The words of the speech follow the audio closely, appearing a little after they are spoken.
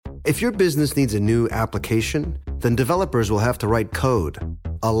If your business needs a new application, then developers will have to write code,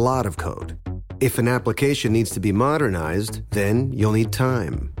 a lot of code. If an application needs to be modernized, then you'll need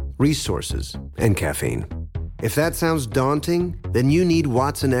time, resources, and caffeine. If that sounds daunting, then you need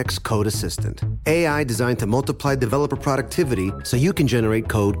Watson X Code Assistant, AI designed to multiply developer productivity so you can generate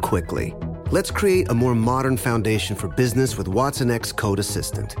code quickly. Let's create a more modern foundation for business with Watson X Code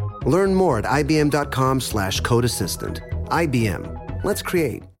Assistant. Learn more at ibm.com/code assistant. IBM. Let's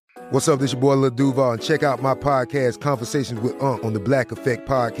create. What's up, this your boy Lil Duval, and check out my podcast, Conversations with Unc, on the Black Effect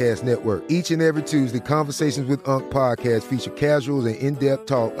Podcast Network. Each and every Tuesday, Conversations with Unc podcast feature casuals and in-depth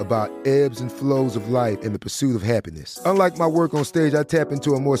talk about ebbs and flows of life and the pursuit of happiness. Unlike my work on stage, I tap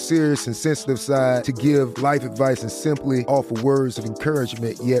into a more serious and sensitive side to give life advice and simply offer words of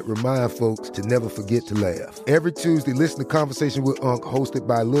encouragement, yet remind folks to never forget to laugh. Every Tuesday, listen to Conversation with Unc, hosted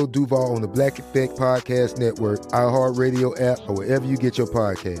by Lil Duval on the Black Effect Podcast Network, iHeartRadio app, or wherever you get your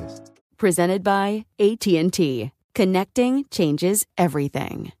podcasts. Presented by AT&T. Connecting changes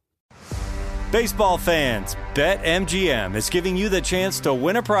everything. Baseball fans, BetMGM is giving you the chance to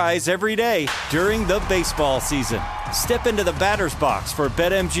win a prize every day during the baseball season. Step into the batter's box for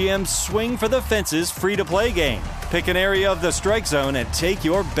BetMGM's Swing for the Fences free-to-play game. Pick an area of the strike zone and take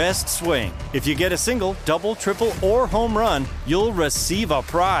your best swing. If you get a single, double, triple, or home run, you'll receive a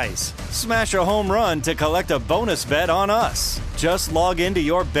prize. Smash a home run to collect a bonus bet on us. Just log into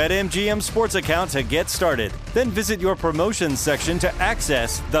your BetMGM sports account to get started. Then visit your promotions section to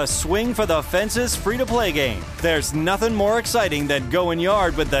access the Swing for the Fences free-to-play game. There's nothing more exciting than going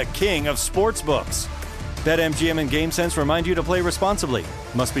yard with the king of sportsbooks. BetMGM and GameSense remind you to play responsibly.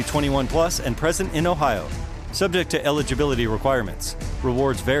 Must be 21 plus and present in Ohio. Subject to eligibility requirements.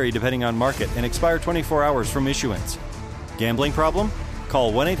 Rewards vary depending on market and expire 24 hours from issuance. Gambling problem?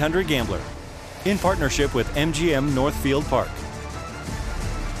 Call 1-800-GAMBLER. In partnership with MGM Northfield Park.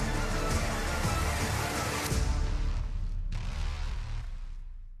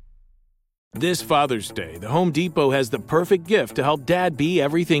 This Father's Day, the Home Depot has the perfect gift to help Dad be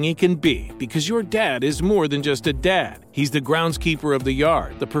everything he can be, because your dad is more than just a dad. He's the groundskeeper of the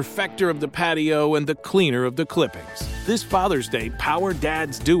yard, the perfecter of the patio, and the cleaner of the clippings. This Father's Day, power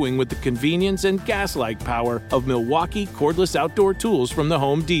Dad's doing with the convenience and gas-like power of Milwaukee cordless outdoor tools from the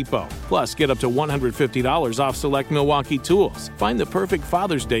Home Depot. Plus, get up to $150 off select Milwaukee tools. Find the perfect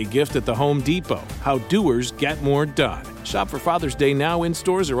Father's Day gift at the Home Depot. How doers get more done. Shop for Father's Day now in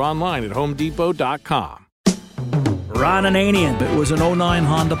stores or online at homedepot.com. Ron Ananian. It was an 09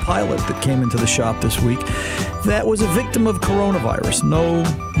 Honda Pilot that came into the shop this week that was a victim of coronavirus. No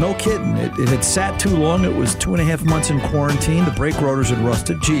kidding. It had sat too long. It was 2.5 months in quarantine. The brake rotors had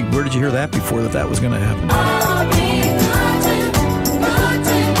rusted. Gee, where did you hear that before that was going to happen?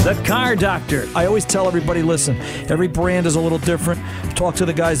 The Car Doctor. I always tell everybody, listen, every brand is a little different. Talk to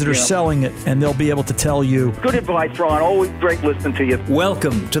the guys that are selling it, and they'll be able to tell you. Good advice, Ron. Always great listening to you.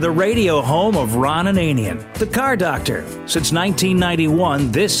 Welcome to the radio home of Ron Ananian, the Car Doctor. Since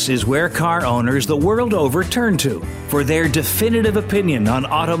 1991, this is where car owners the world over turn to for their definitive opinion on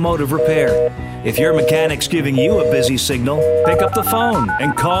automotive repair. If your mechanic's giving you a busy signal, pick up the phone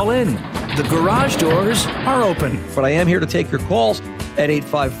and call in. The garage doors are open. But I am here to take your calls at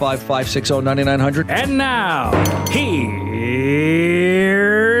 855-560-9900. And now, here's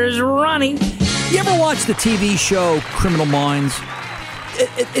Ronnie. You ever watch the TV show Criminal Minds?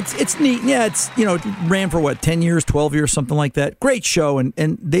 It's neat. Yeah, it ran for 10 years, 12 years, something like that. Great show. And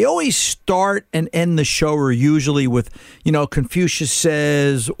they always start and end the show or usually with, Confucius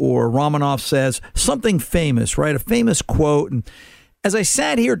says or Romanov says, something famous, right? A famous quote. And as I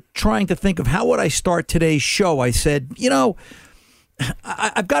sat here trying to think of how would I start today's show, I said,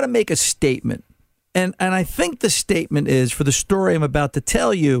 I've got to make a statement. And I think the statement is, for the story I'm about to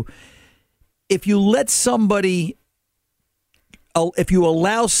tell you, if you allow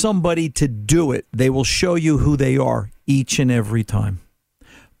somebody to do it, they will show you who they are each and every time.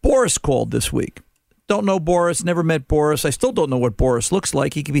 Boris called this week. Don't know Boris, never met Boris. I still don't know what Boris looks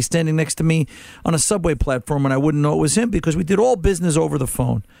like. He could be standing next to me on a subway platform and I wouldn't know it was him because we did all business over the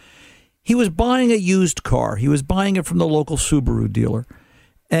phone. He was buying a used car. He was buying it from the local Subaru dealer.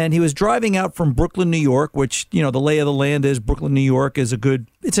 And he was driving out from Brooklyn, New York, which, the lay of the land is Brooklyn, New York is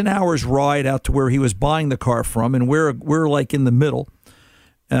it's an hour's ride out to where he was buying the car from. And we're like in the middle.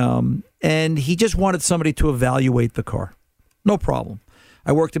 And he just wanted somebody to evaluate the car. No problem.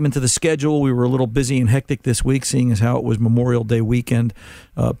 I worked him into the schedule. We were a little busy and hectic this week, seeing as how it was Memorial Day weekend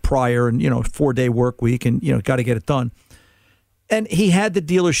prior and, 4-day work week and, got to get it done. And he had the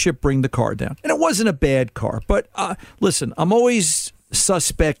dealership bring the car down. And it wasn't a bad car. But listen, I'm always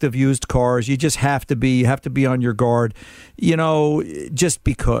suspect of used cars. You just have to be on your guard, just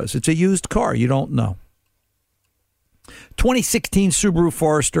because it's a used car. You don't know. 2016 Subaru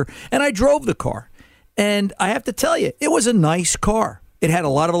Forester, and I drove the car. And I have to tell you, it was a nice car. It had a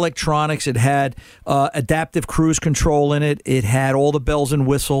lot of electronics. It had adaptive cruise control in it. It had all the bells and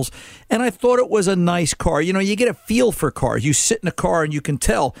whistles. And I thought it was a nice car. You get a feel for cars. You sit in a car and you can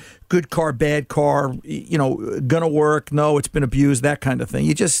tell good car, bad car, gonna work. No, it's been abused, that kind of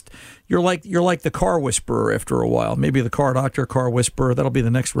thing. You're like the car whisperer after a while. Maybe the car doctor, car whisperer. That'll be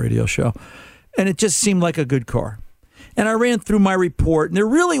the next radio show. And it just seemed like a good car. And I ran through my report, and there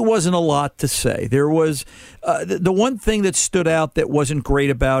really wasn't a lot to say. There was the one thing that stood out that wasn't great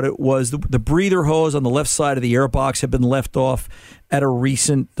about it was the breather hose on the left side of the airbox had been left off at a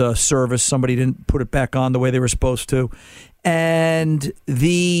recent service. Somebody didn't put it back on the way they were supposed to. And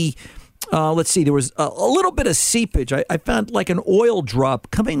let's see, there was a little bit of seepage. I found like an oil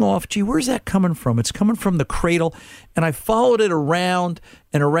drop coming off. Gee, where's that coming from? It's coming from the cradle. And I followed it around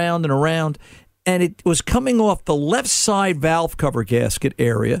and around and around. And it was coming off the left side valve cover gasket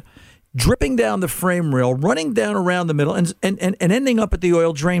area, dripping down the frame rail, running down around the middle, and ending up at the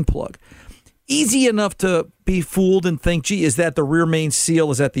oil drain plug. Easy enough to be fooled and think, gee, is that the rear main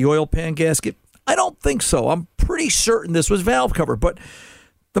seal? Is that the oil pan gasket? I don't think so. I'm pretty certain this was valve cover. But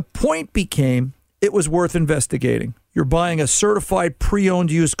the point became it was worth investigating. You're buying a certified pre-owned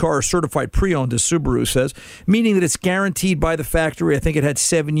used car, certified pre-owned, as Subaru says, meaning that it's guaranteed by the factory. I think it had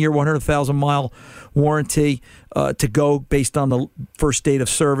 7-year, 100,000-mile warranty to go based on the first date of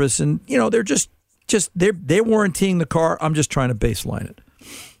service. And, they're they're warrantying the car. I'm just trying to baseline it.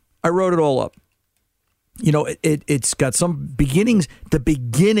 I wrote it all up. It's got some beginnings, the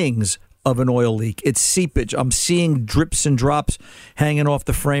beginnings of an oil leak. It's seepage. I'm seeing drips and drops hanging off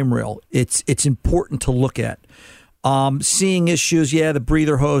the frame rail. It's important to look at. Seeing issues, the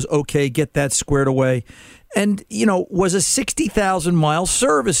breather hose, okay, get that squared away. And, was a 60,000-mile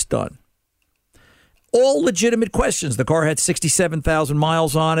service done? All legitimate questions. The car had 67,000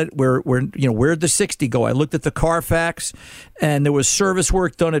 miles on it. Where'd the 60 go? I looked at the Carfax, and there was service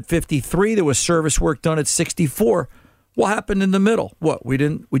work done at 53. There was service work done at 64. What happened in the middle? What, we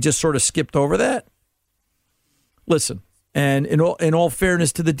just sort of skipped over that? Listen. And in all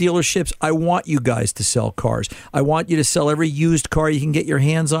fairness to the dealerships, I want you guys to sell cars. I want you to sell every used car you can get your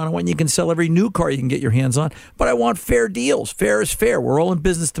hands on. I want you can sell every new car you can get your hands on. But I want fair deals. Fair is fair. We're all in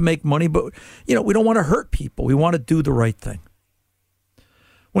business to make money, but we don't want to hurt people. We want to do the right thing.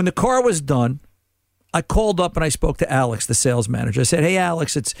 When the car was done, I called up and I spoke to Alex, the sales manager. I said, "Hey,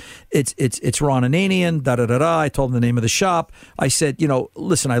 Alex, it's Ron Ananian, da-da-da-da." I told him the name of the shop. I said,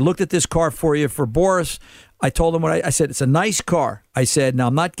 listen, I looked at this car for you for Boris. I told him I said, it's a nice car. I said, now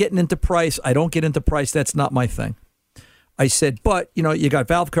I'm not getting into price. I don't get into price. That's not my thing. I said, but, you got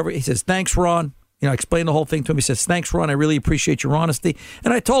valve cover. He says, thanks, Ron. I explained the whole thing to him. He says, thanks, Ron. I really appreciate your honesty.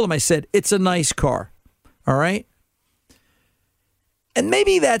 And I told him, I said, it's a nice car. All right. And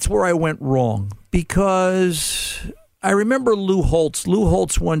maybe that's where I went wrong, because I remember Lou Holtz. Lou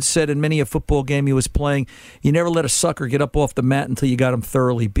Holtz once said in many a football game he was playing, you never let a sucker get up off the mat until you got him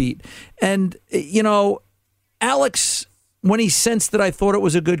thoroughly beat. And, Alex, when he sensed that I thought it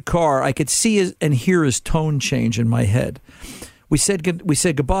was a good car, I could see and hear his tone change in my head. We said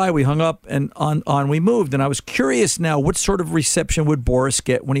goodbye, we hung up, and on we moved. And I was curious now, what sort of reception would Boris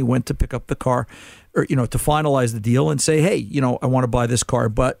get when he went to pick up the car, or, to finalize the deal and say, hey, I want to buy this car,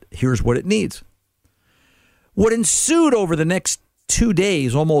 but here's what it needs. What ensued over the next 2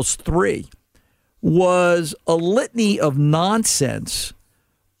 days, almost 3, was a litany of nonsense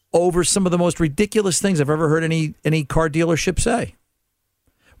over some of the most ridiculous things I've ever heard any car dealership say.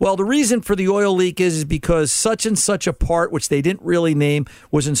 Well, the reason for the oil leak is because such and such a part, which they didn't really name,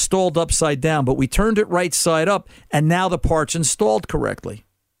 was installed upside down, but we turned it right side up, and now the part's installed correctly.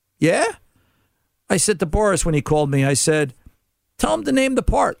 Yeah? I said to Boris when he called me, I said, tell him to name the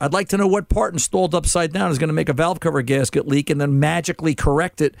part. I'd like to know what part installed upside down is going to make a valve cover gasket leak and then magically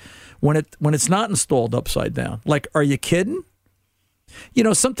correct it when it's not installed upside down. Like, are you kidding?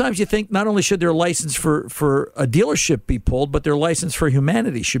 Sometimes you think not only should their license for a dealership be pulled, but their license for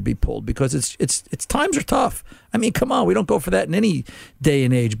humanity should be pulled, because it's times are tough. I mean, come on, we don't go for that in any day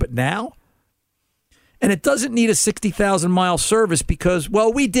and age, but now? And it doesn't need a 60,000-mile service because,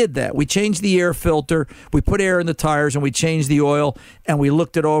 well, we did that. We changed the air filter, we put air in the tires, and we changed the oil, and we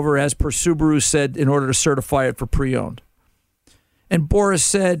looked it over, as per Subaru said, in order to certify it for pre-owned. And Boris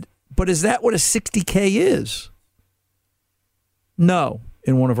said, but is that what a 60K is? No,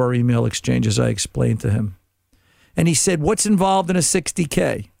 in one of our email exchanges, I explained to him. And he said, what's involved in a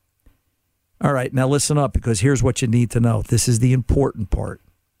 60K? All right, now listen up, because here's what you need to know. This is the important part.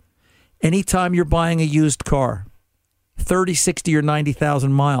 Anytime you're buying a used car, 30, 60, or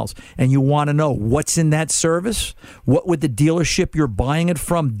 90,000 miles, and you want to know what's in that service, what would the dealership you're buying it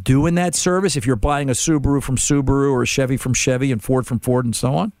from do in that service if you're buying a Subaru from Subaru or a Chevy from Chevy and Ford from Ford and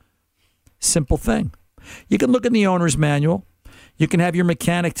so on? Simple thing. You can look in the owner's manual. You can have your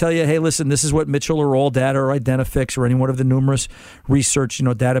mechanic tell you, hey, listen, this is what Mitchell or AllData or Identifix or any one of the numerous research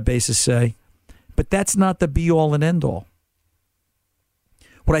databases say. But that's not the be-all and end-all.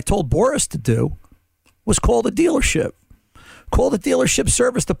 What I told Boris to do was call the dealership. Call the dealership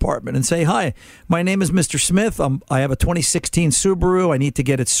service department and say, hi, my name is Mr. Smith. I have a 2016 Subaru. I need to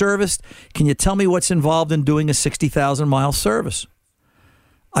get it serviced. Can you tell me what's involved in doing a 60,000-mile service?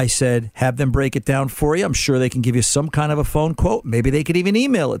 I said, have them break it down for you. I'm sure they can give you some kind of a phone quote. Maybe they could even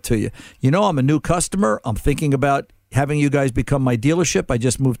email it to you. I'm a new customer. I'm thinking about having you guys become my dealership. I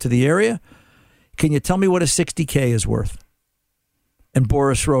just moved to the area. Can you tell me what a 60K is worth? And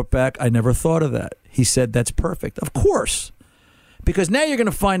Boris wrote back, I never thought of that. He said, that's perfect. Of course. Because now you're going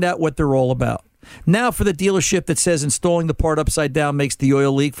to find out what they're all about. Now for the dealership that says installing the part upside down makes the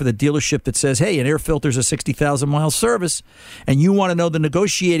oil leak, for the dealership that says, hey, an air filter's a 60,000-mile service, and you want to know the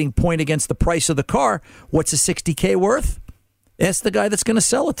negotiating point against the price of the car, what's a 60K worth? Ask the guy that's going to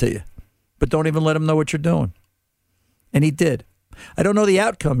sell it to you. But don't even let him know what you're doing. And he did. I don't know the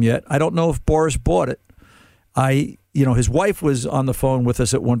outcome yet. I don't know if Boris bought it. His wife was on the phone with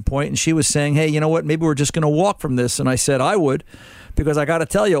us at one point, and she was saying, hey, you know what, maybe we're just going to walk from this. And I said, I would, because I got to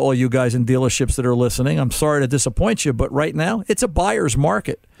tell you, all you guys in dealerships that are listening, I'm sorry to disappoint you, but right now, it's a buyer's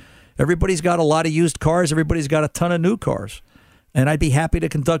market. Everybody's got a lot of used cars. Everybody's got a ton of new cars. And I'd be happy to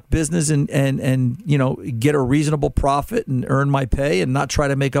conduct business and get a reasonable profit and earn my pay and not try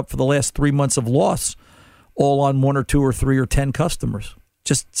to make up for the last 3 months of loss all on 1 or 2 or 3 or 10 customers.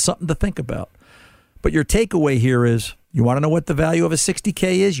 Just something to think about. But your takeaway here is, you want to know what the value of a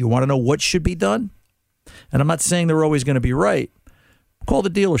 60K is? You want to know what should be done? And I'm not saying they're always going to be right. Call the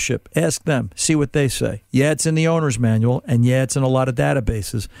dealership. Ask them. See what they say. Yeah, it's in the owner's manual, and yeah, it's in a lot of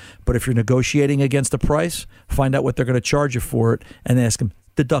databases. But if you're negotiating against a price, find out what they're going to charge you for it and ask them,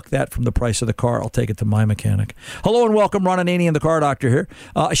 deduct that from the price of the car. I'll take it to my mechanic. Hello and welcome. Ron Ananian, the Car Doctor here.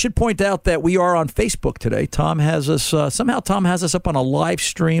 I should point out that we are on Facebook today. Tom has us up on a live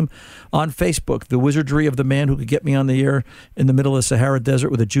stream on Facebook. The wizardry of the man who could get me on the air in the middle of the Sahara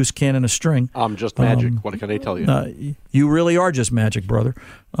Desert with a juice can and a string. I'm just magic. What can I tell you? You really are just magic, brother.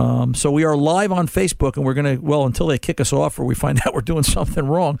 So we are live on Facebook, and we're going to, until they kick us off or we find out we're doing something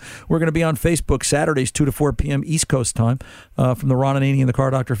wrong, we're going to be on Facebook Saturdays, 2 to 4 p.m. East Coast time from the Ron Ananian, the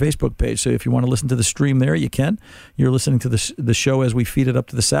Car Doctor Facebook page. So if you want to listen to the stream there, you can. You're listening to the show as we feed it up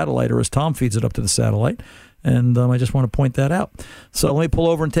to the satellite, or as Tom feeds it up to the satellite. And I just want to point that out. So let me pull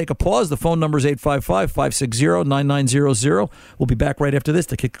over and take a pause. The phone number is 855-560-9900. We'll be back right after this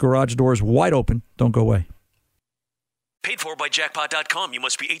to kick the garage doors wide open. Don't go away. Paid for by Jackpot.com. You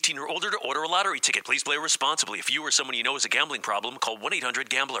must be 18 or older to order a lottery ticket. Please play responsibly. If you or someone you know has a gambling problem, call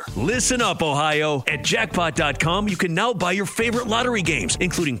 1-800-GAMBLER. Listen up, Ohio. At Jackpot.com, you can now buy your favorite lottery games,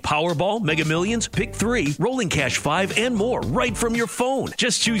 including Powerball, Mega Millions, Pick 3, Rolling Cash 5, and more, right from your phone.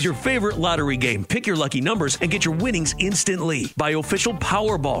 Just choose your favorite lottery game, pick your lucky numbers, and get your winnings instantly. Buy official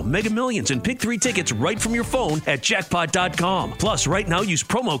Powerball, Mega Millions, and Pick 3 tickets right from your phone at Jackpot.com. Plus, right now, use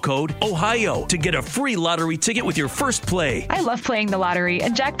promo code OHIO to get a free lottery ticket with your first play. I love playing the lottery,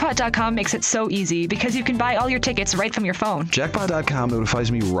 and Jackpot.com makes it so easy because you can buy all your tickets right from your phone. Jackpot.com notifies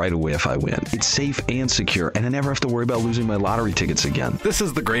me right away if I win. It's safe and secure, and I never have to worry about losing my lottery tickets again. This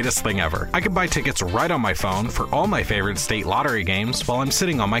is the greatest thing ever. I can buy tickets right on my phone for all my favorite state lottery games while I'm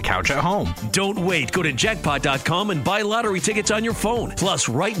sitting on my couch at home. Don't wait. Go to Jackpot.com and buy lottery tickets on your phone. Plus,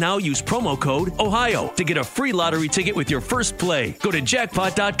 right now, use promo code OHIO to get a free lottery ticket with your first play. Go to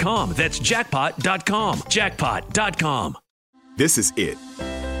Jackpot.com. That's Jackpot.com. Jackpot.com. This is it.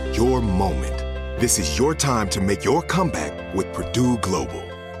 Your moment. This is your time to make your comeback with Purdue Global.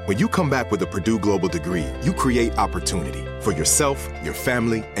 When you come back with a Purdue Global degree, you create opportunity for yourself, your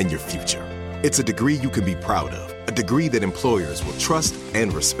family, and your future. It's a degree you can be proud of, a degree that employers will trust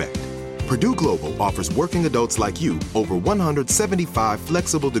and respect. Purdue Global offers working adults like you over 175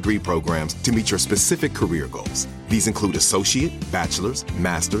 flexible degree programs to meet your specific career goals. These include associate, bachelor's,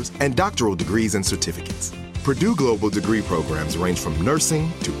 master's, and doctoral degrees and certificates. Purdue Global degree programs range from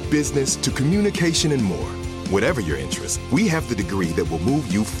nursing to business to communication and more. Whatever your interest, we have the degree that will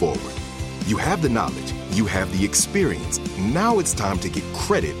move you forward. You have the knowledge, you have the experience. Now it's time to get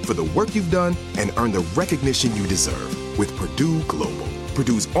credit for the work you've done and earn the recognition you deserve with Purdue Global,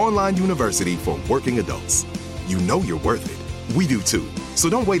 Purdue's online university for working adults. You know you're worth it. We do too. So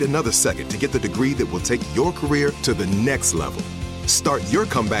don't wait another second to get the degree that will take your career to the next level. Start your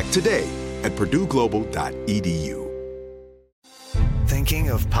comeback today at PurdueGlobal.edu. Thinking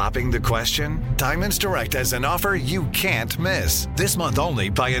of popping the question? Diamonds Direct has an offer you can't miss. This month only,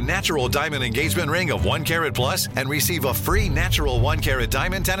 buy a natural diamond engagement ring of 1 carat plus and receive a free natural 1 carat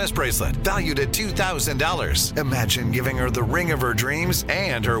diamond tennis bracelet valued at $2,000. Imagine giving her the ring of her dreams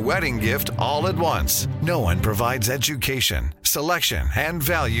and her wedding gift all at once. No one provides education, selection, and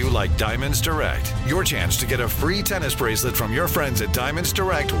value like Diamonds Direct. Your chance to get a free tennis bracelet from your friends at Diamonds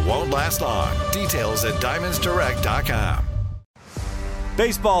Direct won't last long. Details at diamondsdirect.com.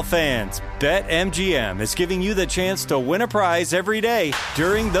 Baseball fans, BetMGM is giving you the chance to win a prize every day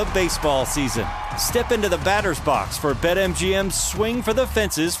during the baseball season. Step into the batter's box for BetMGM's Swing for the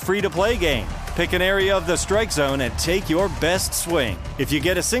Fences free-to-play game. Pick an area of the strike zone and take your best swing. If you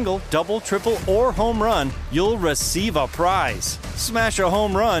get a single, double, triple, or home run, you'll receive a prize. Smash a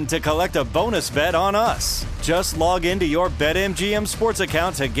home run to collect a bonus bet on us. Just log into your BetMGM sports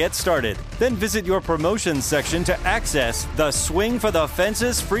account to get started. Then visit your promotions section to access the Swing for the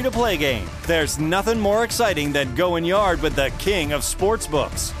Fences free-to-play game. There's nothing more exciting than going yard with the king of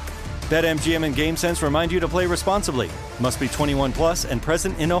sportsbooks. BetMGM and GameSense remind you to play responsibly. Must be 21 plus and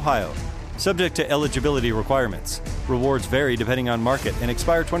present in Ohio. Subject to eligibility requirements. Rewards vary depending on market and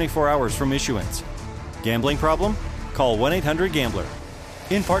expire 24 hours from issuance. Gambling problem? Call 1-800-GAMBLER.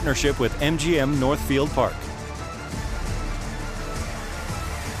 In partnership with MGM Northfield Park.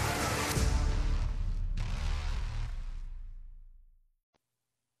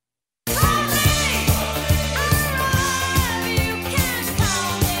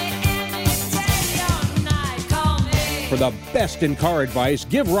 For the best in car advice,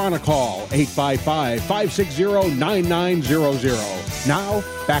 give Ron a call, 855-560-9900. Now,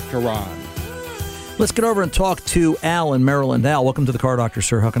 back to Ron. Let's get over and talk to Al in Maryland. Al, welcome to the Car Doctor,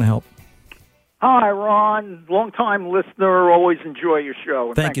 sir. How can I help? Hi, Ron. Long-time listener. Always enjoy your show.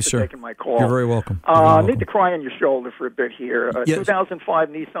 And Thank you, thanks sir. for taking my call. You're very welcome. I need to cry on your shoulder for a bit here. Yes. 2005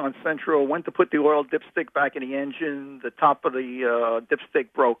 Nissan Sentra, went to put the oil dipstick back in the engine. The top of the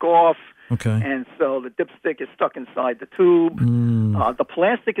dipstick broke off. Okay. And so the dipstick is stuck inside the tube. The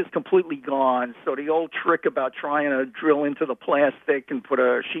plastic is completely gone. So the old trick about trying to drill into the plastic and put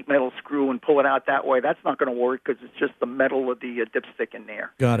a sheet metal screw and pull it out that way, that's not going to work because it's just the metal of the dipstick in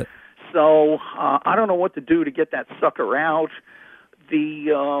there. Got it. So I don't know what to do to get that sucker out.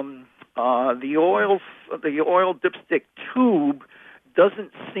 The oil dipstick tube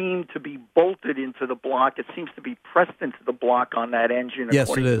doesn't seem to be bolted into the block. It seems to be pressed into the block on that engine. Yes,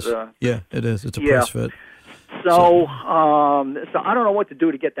 it is. Yeah, it is. It's a press fit. So I don't know what to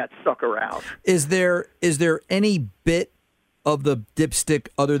do to get that sucker out. Is there any bit of the dipstick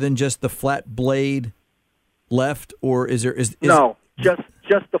other than just the flat blade left, or is there? No, just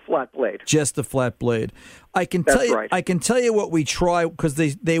the flat blade. Just the flat blade. I can tell you. Right. I can tell you what we try, because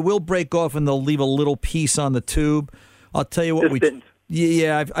they will break off and they'll leave a little piece on the tube. I'll tell you what we.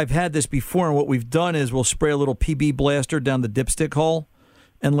 Yeah, I've had this before, and what we've done is we'll spray a little PB blaster down the dipstick hole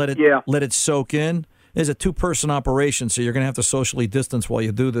and let it soak in. It's a 2-person operation, so you're going to have to socially distance while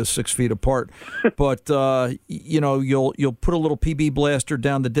you do this 6 feet apart. But you'll put a little PB blaster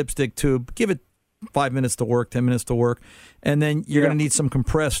down the dipstick tube, give it 5 minutes to work, 10 minutes to work, and then you're going to need some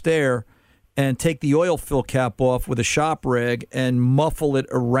compressed air, and take the oil fill cap off with a shop rag and muffle it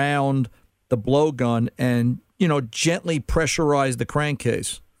around the blowgun and gently pressurize the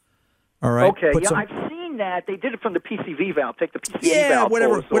crankcase. All right. Okay. I've seen that. They did it from the PCV valve. Take the PCV valve.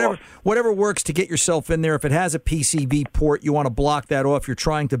 whatever works to get yourself in there. If it has a PCV port, you want to block that off. You're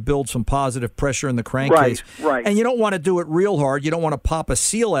trying to build some positive pressure in the crankcase. Right. And you don't want to do it real hard. You don't want to pop a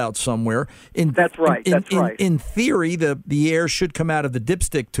seal out somewhere. That's right. In theory, the air should come out of the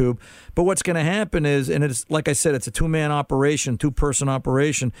dipstick tube. But what's going to happen is, and it's like I said, it's a 2-man operation, 2-person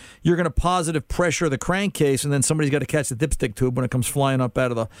operation. You're going to positive pressure the crankcase, and then somebody's got to catch the dipstick tube when it comes flying up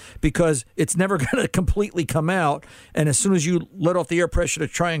out of because it's never going to completely come out. And as soon as you let off the air pressure to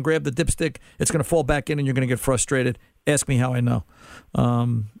try and grab the dipstick, it's going to fall back in, and you're going to get frustrated. Ask me how I know.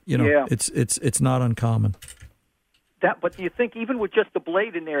 It's not uncommon. But do you think even with just the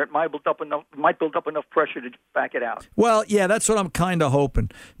blade in there, it might build up enough pressure to back it out? Well, yeah, that's what I'm kind of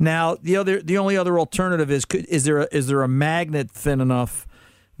hoping. Now, the only other alternative is there a magnet thin enough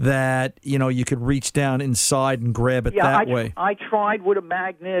that, you could reach down inside and grab it that way. I tried with a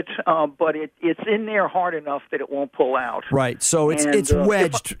magnet, but it's in there hard enough that it won't pull out. Right. So it's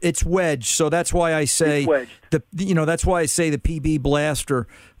wedged. It's wedged. So that's why I say that's why I say the PB Blaster,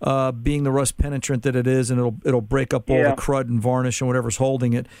 being the rust penetrant that it is, and it'll break up all the crud and varnish and whatever's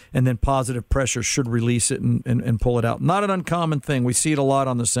holding it, and then positive pressure should release it and pull it out. Not an uncommon thing. We see it a lot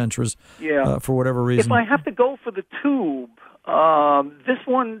on the Sentras. For whatever reason. If I have to go for the tube, this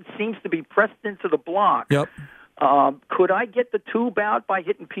one seems to be pressed into the block. Yep. Could I get the tube out by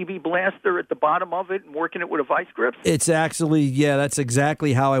hitting PB Blaster at the bottom of it and working it with a vice grip? It's actually, that's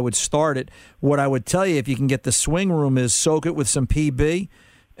exactly how I would start it. What I would tell you, if you can get the swing room, is soak it with some PB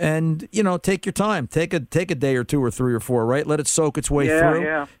and, take your time. Take a day or 2 or 3 or 4, right? Let it soak its way through.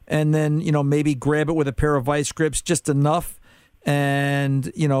 Yeah. And then, maybe grab it with a pair of vice grips, just enough.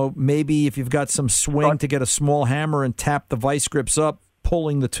 And, maybe if you've got some swing, to get a small hammer and tap the vice grips up,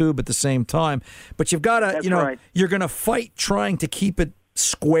 pulling the tube at the same time. But you've got to, you're going to fight trying to keep it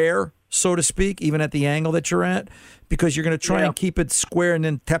square, so to speak, even at the angle that you're at, because you're going to try and keep it square and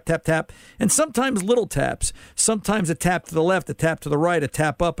then tap, tap, tap. And sometimes little taps. Sometimes a tap to the left, a tap to the right, a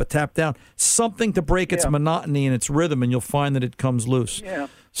tap up, a tap down. Something to break its monotony and its rhythm, and you'll find that it comes loose. Yeah.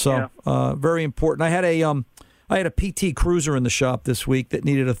 So very important. I had a PT Cruiser in the shop this week that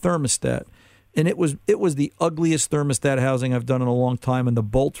needed a thermostat. And it was the ugliest thermostat housing I've done in a long time, and the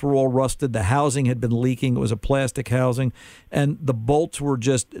bolts were all rusted. The housing had been leaking. It was a plastic housing, and the bolts were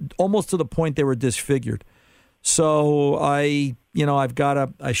just almost to the point they were disfigured. So I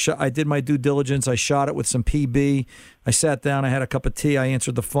did my due diligence. I shot it with some PB. I sat down. I had a cup of tea. I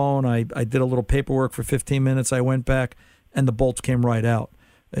answered the phone. I did a little paperwork for 15 minutes. I went back, and the bolts came right out.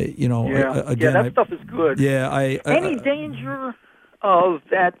 Again, that stuff is good. Any danger of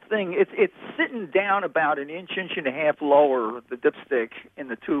that thing? It's sitting down about an inch and a half lower, the dipstick in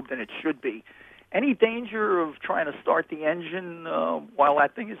the tube, than it should be. Any danger of trying to start the engine while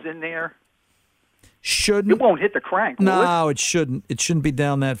that thing is in there? Shouldn't. It won't hit the crank. No, it shouldn't. It shouldn't be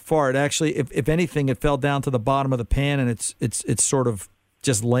down that far. It actually, if anything, it fell down to the bottom of the pan, and it's sort of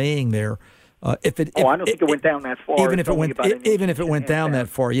just laying there. I don't think it went down that far. Even if it went down that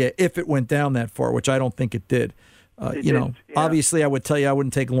far, if it went down that far, which I don't think it did. Obviously, I would tell you I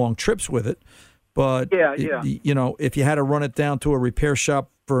wouldn't take long trips with it, but if you had to run it down to a repair shop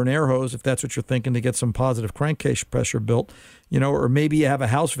for an air hose, if that's what you're thinking, to get some positive crankcase pressure built, or maybe you have a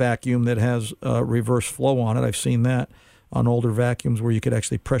house vacuum that has reverse flow on it. I've seen that on older vacuums where you could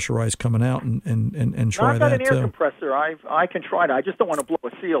actually pressurize coming out and try that too. I've got an air compressor. I can try that. I just don't want to blow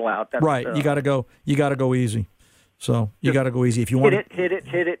a seal out. That's, right. You got to go easy. So you got to go easy if you want to hit it.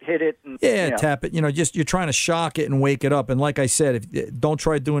 And, tap it. You're trying to shock it and wake it up. And like I said, don't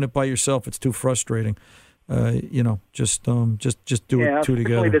try doing it by yourself. It's too frustrating. Just do it two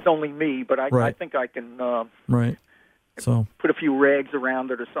together. There's only me, but I think I can. Right. So put a few rags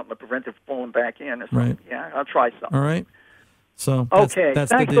around it or something to prevent it falling back in. Or something. Right. Yeah, I'll try something. All right. So that's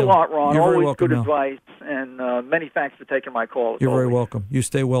thanks a lot, Ron. You're always very welcome, good Al. advice, and many thanks for taking my call. You're very welcome. You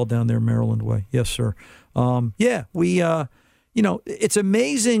stay well down there, Maryland way. Yes, sir. It's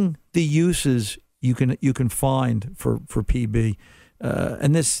amazing the uses you can find for PB,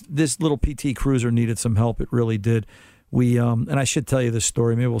 and this little PT Cruiser needed some help. It really did. And I should tell you this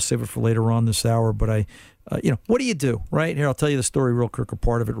story. Maybe we'll save it for later on this hour. But what do you do? Right here, I'll tell you the story real quick, or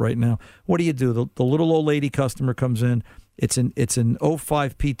part of it right now. What do you do? The little old lady customer comes in. It's an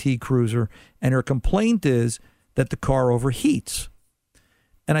 05 PT Cruiser, and her complaint is that the car overheats.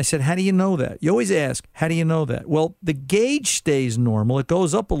 And I said, how do you know that? You always ask, how do you know that? Well, the gauge stays normal. It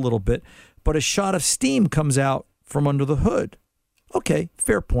goes up a little bit, but a shot of steam comes out from under the hood. Okay,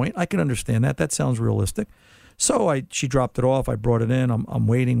 fair point. I can understand that. That sounds realistic. So she dropped it off. I brought it in. I'm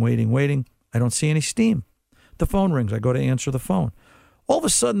waiting. I don't see any steam. The phone rings. I go to answer the phone. All of a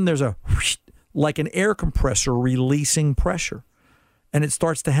sudden, there's a whoosh, like an air compressor releasing pressure. And it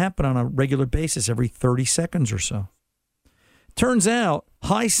starts to happen on a regular basis every 30 seconds or so. Turns out,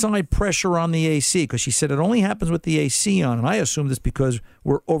 high side pressure on the AC, because she said it only happens with the AC on, and I assume this because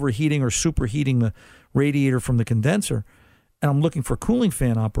we're overheating or superheating the radiator from the condenser, and I'm looking for cooling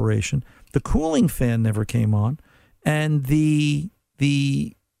fan operation. The cooling fan never came on, and the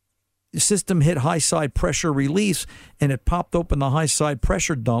system hit high side pressure release, and it popped open the high side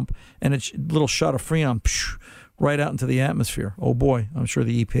pressure dump, and a little shot of Freon right out into the atmosphere. Oh boy, I'm sure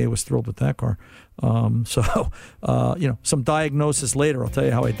the EPA was thrilled with that car. Some diagnosis later. I'll tell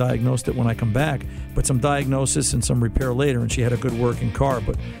you how I diagnosed it when I come back. But some diagnosis and some repair later, and she had a good working car.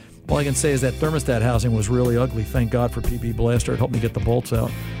 But All I can say is that thermostat housing was really ugly. Thank God for PB Blaster. It helped me get the bolts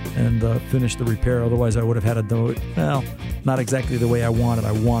out and finish the repair. Otherwise, I would have had to do it, well, not exactly the way I wanted.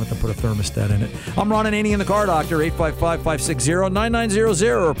 I wanted to put a thermostat in it. I'm Ron Ananian, the Car Doctor,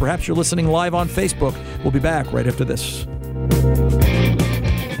 855-560-9900, or perhaps you're listening live on Facebook. We'll be back right after this.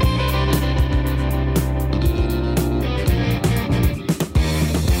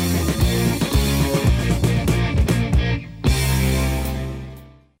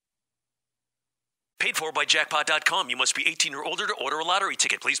 Paid for by Jackpot.com. You must be 18 or older to order a lottery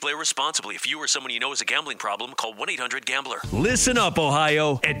ticket. Please play responsibly. If you or someone you know has a gambling problem, call 1-800-GAMBLER. Listen up,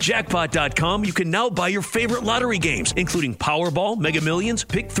 Ohio. At Jackpot.com, you can now buy your favorite lottery games, including Powerball, Mega Millions,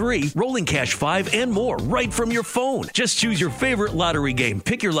 Pick 3, Rolling Cash 5, and more, right from your phone. Just choose your favorite lottery game,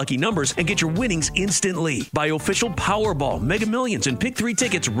 pick your lucky numbers, and get your winnings instantly. Buy official Powerball, Mega Millions, and Pick 3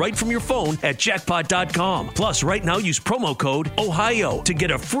 tickets right from your phone at Jackpot.com. Plus, right now, use promo code OHIO to get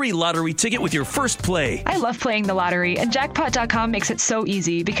a free lottery ticket with your first play. I love playing the lottery, and Jackpot.com makes it so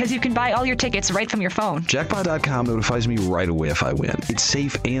easy because you can buy all your tickets right from your phone. Jackpot.com notifies me right away if I win. It's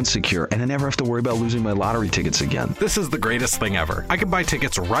safe and secure, and I never have to worry about losing my lottery tickets again. This is the greatest thing ever. I can buy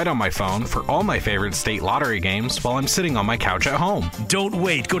tickets right on my phone for all my favorite state lottery games while I'm sitting on my couch at home. Don't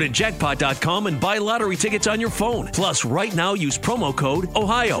wait. Go to Jackpot.com and buy lottery tickets on your phone. Plus, right now, use promo code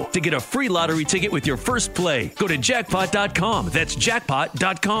OHIO to get a free lottery ticket with your first play. Go to Jackpot.com. That's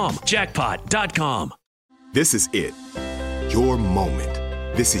Jackpot.com. Jackpot.com. This is it. Your moment.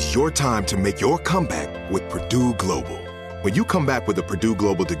 This is your time to make your comeback with Purdue Global. When you come back with a Purdue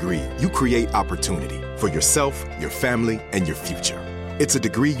Global degree, you create opportunity for yourself, your family, and your future. It's a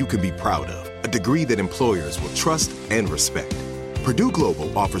degree you can be proud of, a degree that employers will trust and respect. Purdue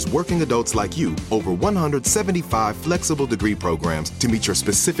Global offers working adults like you over 175 flexible degree programs to meet your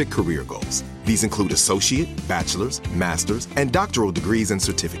specific career goals. These include associate, bachelor's, master's, and doctoral degrees and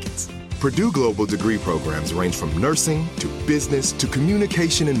certificates. Purdue Global degree programs range from nursing to business to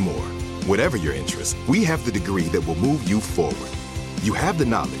communication and more. Whatever your interest, we have the degree that will move you forward. You have the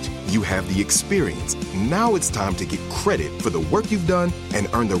knowledge, you have the experience. Now it's time to get credit for the work you've done and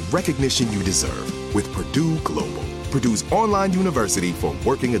earn the recognition you deserve with Purdue Global, Purdue's online university for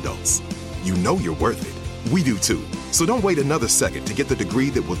working adults. You know you're worth it. We do too. So don't wait another second to get the degree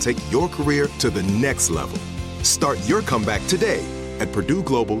that will take your career to the next level. Start your comeback today at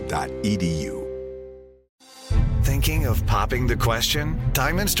purdueglobal.edu. Thinking of popping the question?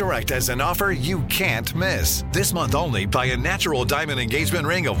 Diamonds Direct has an offer you can't miss. This month only, buy a natural diamond engagement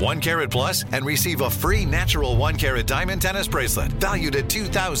ring of 1 carat plus and receive a free natural 1 carat diamond tennis bracelet valued at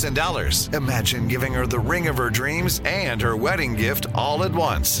 $2,000. Imagine giving her the ring of her dreams and her wedding gift all at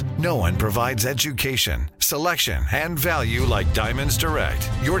once. No one provides education, selection, and value like Diamonds Direct.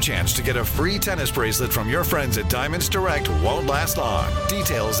 Your chance to get a free tennis bracelet from your friends at Diamonds Direct won't last long.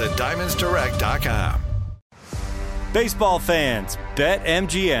 Details at diamondsdirect.com. Baseball fans,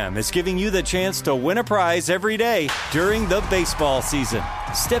 BetMGM is giving you the chance to win a prize every day during the baseball season.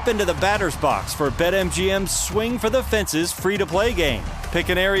 Step into the batter's box for BetMGM's Swing for the Fences free-to-play game. Pick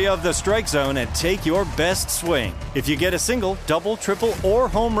an area of the strike zone and take your best swing. If you get a single, double, triple, or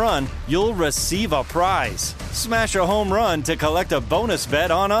home run, you'll receive a prize. Smash a home run to collect a bonus bet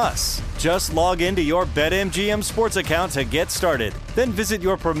on us. Just log into your BetMGM sports account to get started. Then visit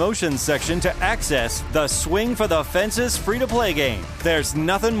your promotions section to access the Swing for the Fences free-to-play game. There's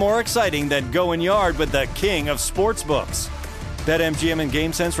nothing more exciting than going yard with the king of sportsbooks. BetMGM and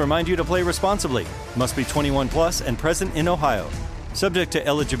GameSense remind you to play responsibly. Must be 21 plus and present in Ohio. Subject to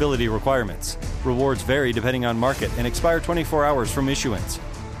eligibility requirements. Rewards vary depending on market and expire 24 hours from issuance.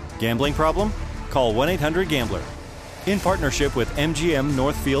 Gambling problem? Call 1-800-GAMBLER. In partnership with MGM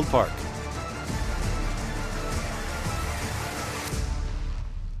Northfield Park.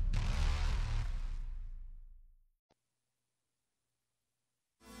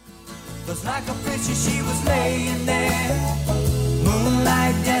 Was like a picture, she was laying there,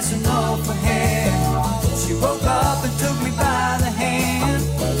 moonlight dancing off her hair. She woke up and took me by the hand.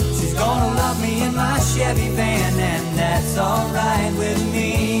 She's gonna love me in my Chevy van, and that's alright with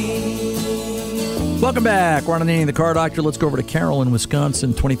me. Welcome back. Ron Ananian, the Car Doctor. Let's go over to Carol in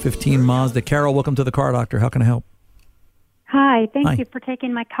Wisconsin, 2015 Mazda. Carol, welcome to the Car Doctor. How can I help? Hi, thank you for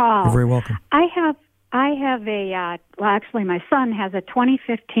taking my call. You're very welcome. I have a, actually my son has a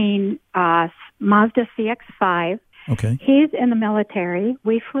 2015 Mazda CX-5. Okay. He's in the military.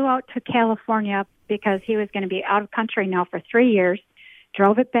 We flew out to California because he was going to be out of country now for 3 years,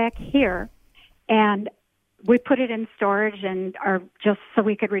 drove it back here, and we put it in storage just so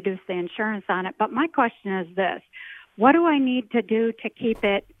we could reduce the insurance on it. But my question is this: what do I need to do to keep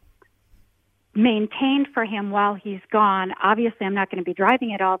it maintained for him while he's gone. Obviously, I'm not going to be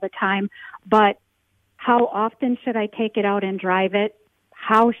driving it all the time, but how often should I take it out and drive it?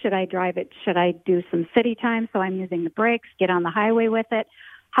 How should I drive it? Should I do some city time so I'm using the brakes, get on the highway with it?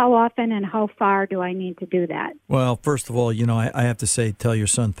 How often and how far do I need to do that? Well, first of all, I have to say, tell your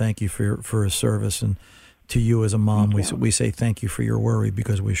son thank you for his service, and to you as a mom, we say thank you for your worry,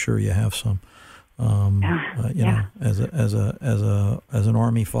 because we're sure you have some. As an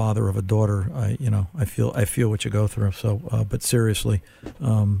Army father of a daughter, I feel what you go through. So, but seriously,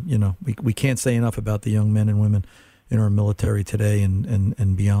 we can't say enough about the young men and women in our military today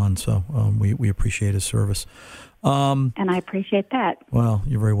and beyond. So, we appreciate his service. And I appreciate that. Well,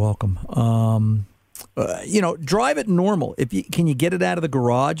 you're very welcome. Drive it normal. Can you get it out of the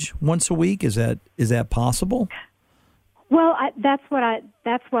garage once a week? Is that possible? Well, that's what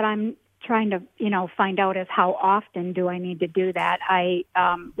I'm trying to find out, is how often do I need to do that. I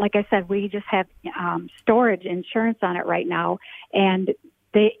like I said, we just have storage insurance on it right now, and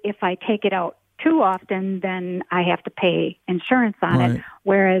if I take it out too often, then I have to pay insurance on it.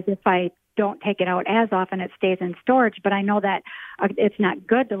 Whereas if I don't take it out as often, it stays in storage. But I know that it's not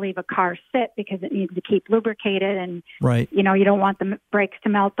good to leave a car sit, because it needs to keep lubricated, and you don't want the brakes to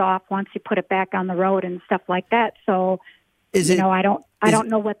melt off once you put it back on the road and stuff like that. So I don't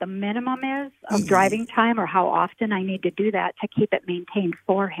know what the minimum is of driving time, or how often I need to do that to keep it maintained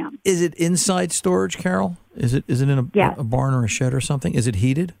for him. Is it inside storage, Carol? Is it in a barn or a shed or something? Is it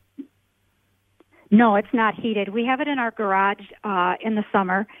heated? No, it's not heated. We have it in our garage in the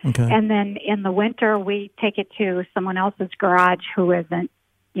summer, and then in the winter we take it to someone else's garage who isn't,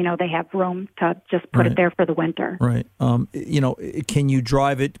 they have room to just put it there for the winter. Right. Can you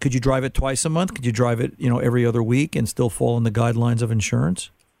drive it? Could you drive it twice a month? Could you drive it, every other week and still fall in the guidelines of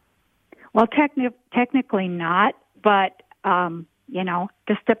insurance? Well, technically not, but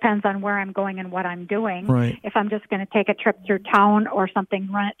just depends on where I'm going and what I'm doing. Right. If I'm just going to take a trip through town or something,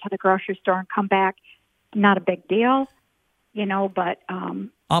 run it to the grocery store and come back, not a big deal, but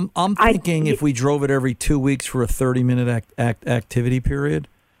I'm thinking if we drove it every 2 weeks for a 30-minute activity period,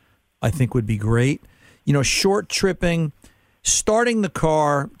 I think would be great. Short tripping, starting the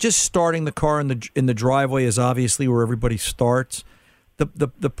car in the driveway is obviously where everybody starts.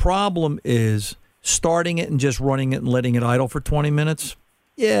 The problem is starting it and just running it and letting it idle for 20 minutes.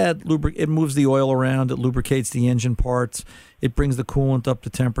 Yeah, it moves the oil around, it lubricates the engine parts, it brings the coolant up to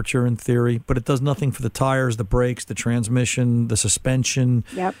temperature in theory, but it does nothing for the tires, the brakes, the transmission, the suspension.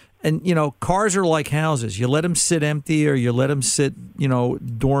 Yep. And, cars are like houses. You let them sit empty, or you let them sit,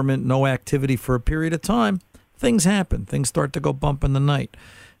 dormant, no activity for a period of time, things happen. Things start to go bump in the night.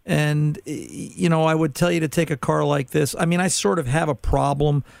 And, I would tell you to take a car like this. I mean, I sort of have a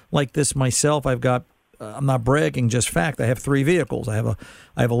problem like this myself. I'm not bragging, just fact. I have 3 vehicles. I have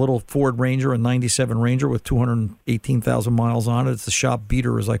a little Ford Ranger, a 97 Ranger with 218,000 miles on it. It's the shop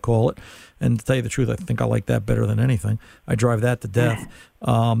beater, as I call it. And to tell you the truth, I think I like that better than anything. I drive that to death.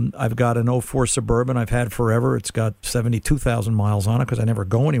 I've got an 04 Suburban I've had forever. It's got 72,000 miles on it because I never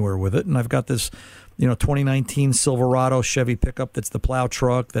go anywhere with it. And I've got this 2019 Silverado Chevy pickup that's the plow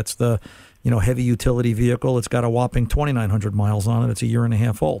truck. That's the heavy utility vehicle. It's got a whopping 2,900 miles on it. It's a year and a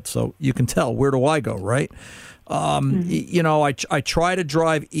half old. So you can tell, where do I go, right? I try to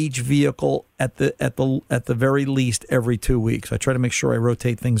drive each vehicle at the very least every 2 weeks. I try to make sure I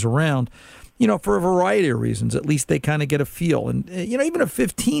rotate things around, for a variety of reasons. At least they kind of get a feel. And, even a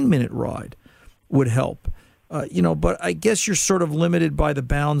 15-minute ride would help. But I guess you're sort of limited by the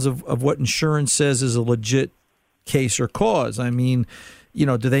bounds of what insurance says is a legit case or cause. I mean,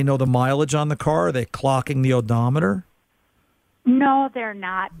 do they know the mileage on the car? Are they clocking the odometer? No, they're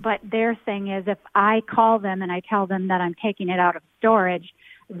not. But their thing is, if I call them and I tell them that I'm taking it out of storage,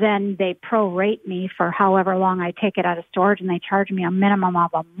 then they prorate me for however long I take it out of storage, and they charge me a minimum of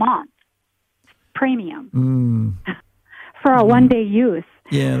a month premium for a one-day use.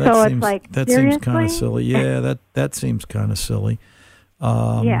 Yeah, that seems kind of silly. Yeah, that seems kind of silly.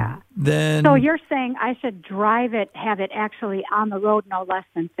 Then, so you're saying I should drive it, have it actually on the road no less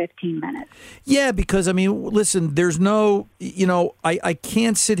than 15 minutes? Yeah, because I mean, listen, there's no, I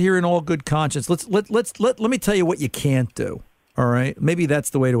can't sit here in all good conscience. Let me tell you what you can't do. All right, maybe that's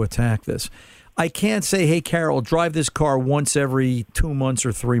the way to attack this. I can't say, hey, Carol, drive this car once every 2 months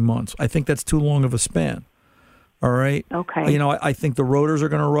or 3 months. I think that's too long of a span. All right. Okay. I think the rotors are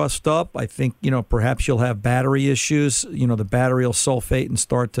going to rust up. I think, perhaps you'll have battery issues. The battery will sulfate and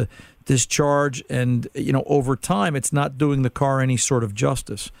start to discharge. And, over time, it's not doing the car any sort of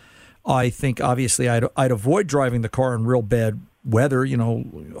justice. I think obviously I'd avoid driving the car in real bad weather,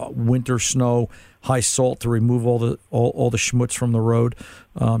 winter, snow, high salt, to remove all the schmutz from the road.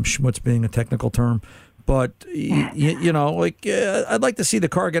 Schmutz being a technical term. But, I'd like to see the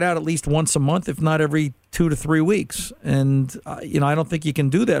car get out at least once a month, if not every 2 to 3 weeks. And, I don't think you can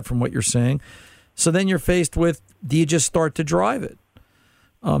do that from what you're saying. So then you're faced with, do you just start to drive it?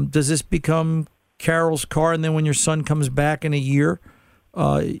 Does this become Carol's car? And then when your son comes back in a year,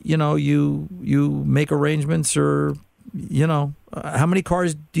 you make arrangements, or, how many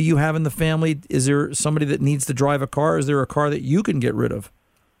cars do you have in the family? Is there somebody that needs to drive a car? Is there a car that you can get rid of?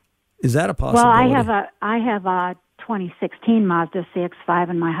 Is that a possibility? Well, I have a 2016 Mazda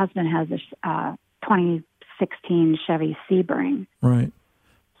CX-5, and my husband has a 2016 Chevy Sebring. Right.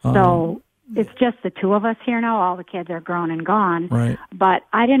 So it's just the two of us here now. All the kids are grown and gone. Right. But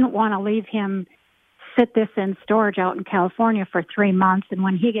I didn't want to leave him sit this in storage out in California for 3 months, and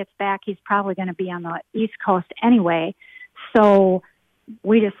when he gets back, he's probably going to be on the East Coast anyway. So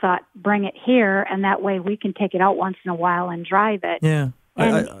we just thought, bring it here, and that way we can take it out once in a while and drive it. Yeah.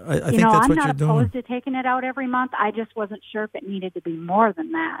 And, I think that's what you're doing. I'm not opposed to taking it out every month. I just wasn't sure if it needed to be more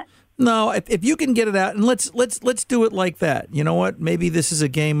than that. No, if you can get it out, and let's do it like that. You know what? Maybe this is a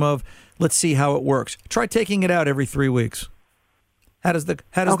game of let's see how it works. Try taking it out every 3 weeks. How does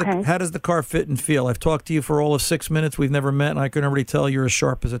the car fit and feel? I've talked to you for all of 6 minutes. We've never met, and I can already tell you're as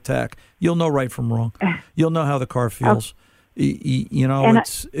sharp as a tack. You'll know right from wrong. You'll know how the car feels.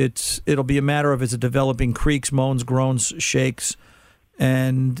 It'll be a matter of, is it developing creaks, moans, groans, shakes.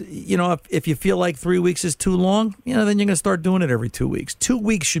 And, if you feel like 3 weeks is too long, then you're going to start doing it every 2 weeks. 2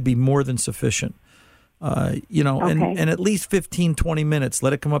 weeks should be more than sufficient. And at least 15, 20 minutes.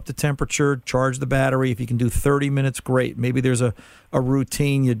 Let it come up to temperature, charge the battery. If you can do 30 minutes, great. Maybe there's a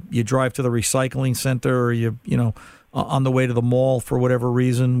routine. You drive to the recycling center, or on the way to the mall for whatever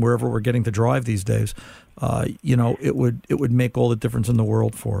reason, wherever we're getting to drive these days. It would make all the difference in the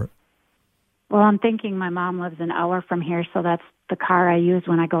world for it. Well, I'm thinking my mom lives an hour from here, so that's the car I use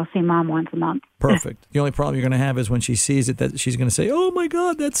when I go see Mom once a month. Perfect. The only problem you're going to have is when she sees it, that she's going to say, "Oh my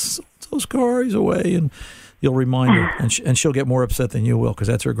God, that's those cars away," and you'll remind her, and she'll get more upset than you will, because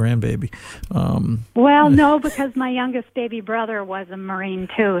that's her grandbaby. Well, no, because my youngest baby brother was a Marine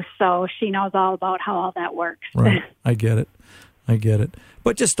too, so she knows all about how all that works. Right. I get it.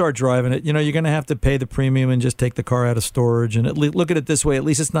 But just start driving it. You're going to have to pay the premium and just take the car out of storage. And look at it this way: at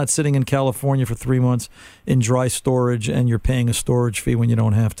least it's not sitting in California for 3 months in dry storage, and you're paying a storage fee when you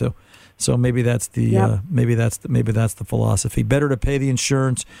don't have to. So maybe that's the maybe that's the philosophy. Better to pay the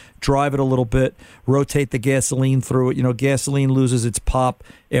insurance, drive it a little bit, rotate the gasoline through it. Gasoline loses its pop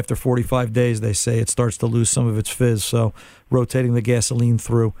after 45 days. They say it starts to lose some of its fizz. So rotating the gasoline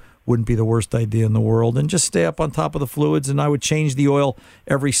through wouldn't be the worst idea in the world. And just stay up on top of the fluids. And I would change the oil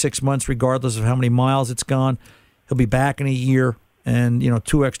every 6 months, regardless of how many miles it's gone. He'll be back in a year, and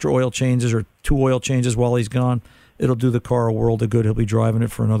 2 extra oil changes, or 2 oil changes while he's gone. It'll do the car a world of good. He'll be driving it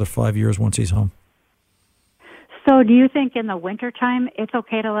for another 5 years once he's home. So do you think in the wintertime it's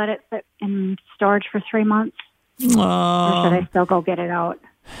okay to let it sit in storage for 3 months? Or should I still go get it out?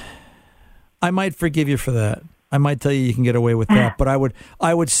 I might forgive you for that. I might tell you can get away with that, but I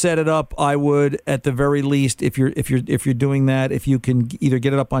would set it up. I would, at the very least, if you're doing that, if you can either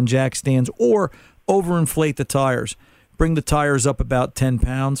get it up on jack stands or overinflate the tires. Bring the tires up about 10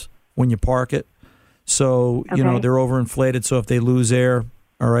 pounds when you park it. So, they're overinflated, so if they lose air,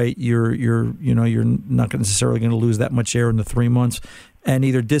 all right, you're not necessarily going to lose that much air in the 3 months. And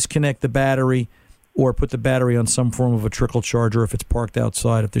either disconnect the battery or put the battery on some form of a trickle charger if it's parked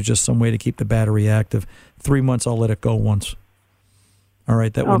outside, if there's just some way to keep the battery active. 3 months, I'll let it go once. All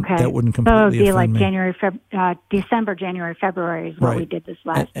right, that wouldn't completely offend me. So it would be like December, January, February is what we did this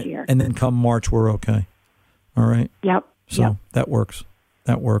last year. And then come March, we're okay. All right? Yep. So that works.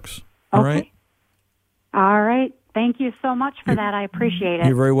 All right? All right. Thank you so much for that. I appreciate it.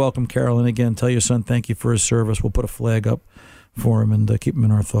 You're very welcome, Carol. And again, tell your son thank you for his service. We'll put a flag up for him and keep him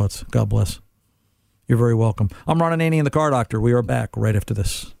in our thoughts. God bless. You're very welcome. I'm Ron Ananian, the Car Doctor. We are back right after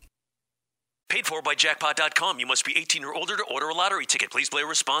this. Paid for by Jackpot.com. You must be 18 or older to order a lottery ticket. Please play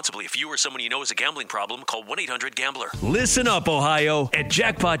responsibly. If you or someone you know has a gambling problem, call 1-800-GAMBLER. Listen up, Ohio. At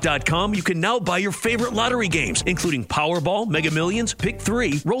Jackpot.com, you can now buy your favorite lottery games, including Powerball, Mega Millions, Pick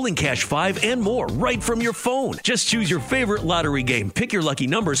 3, Rolling Cash 5, and more, right from your phone. Just choose your favorite lottery game, pick your lucky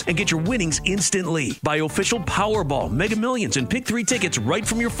numbers, and get your winnings instantly. Buy official Powerball, Mega Millions, and Pick 3 tickets right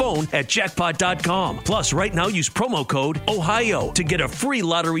from your phone at Jackpot.com. Plus, right now, use promo code OHIO to get a free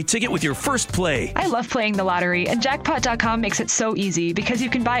lottery ticket with your first play play. I love playing the lottery, and Jackpot.com makes it so easy because you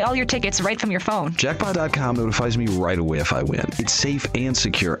can buy all your tickets right from your phone. Jackpot.com notifies me right away if I win. It's safe and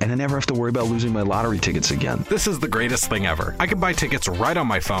secure, and I never have to worry about losing my lottery tickets again. This is the greatest thing ever. I can buy tickets right on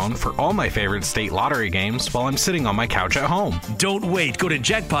my phone for all my favorite state lottery games while I'm sitting on my couch at home. Don't wait. Go to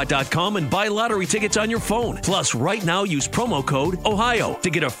Jackpot.com and buy lottery tickets on your phone. Plus, right now, use promo code OHIO to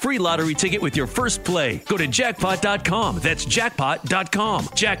get a free lottery ticket with your first play. Go to Jackpot.com. That's Jackpot.com.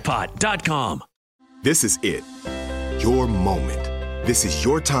 Jackpot.com. This is it. Your moment. This is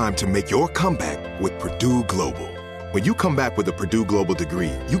your time to make your comeback with Purdue Global. When you come back with a Purdue Global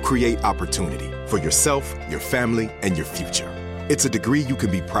degree, you create opportunity for yourself, your family, and your future. It's a degree you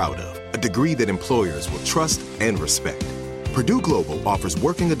can be proud of, a degree that employers will trust and respect. Purdue Global offers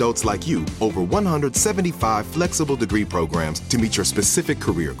working adults like you over 175 flexible degree programs to meet your specific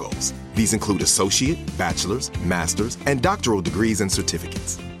career goals. These include associate, bachelor's, master's, and doctoral degrees and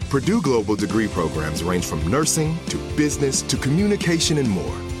certificates. Purdue Global degree programs range from nursing to business to communication and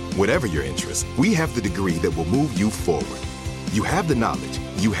more. Whatever your interest, we have the degree that will move you forward. You have the knowledge,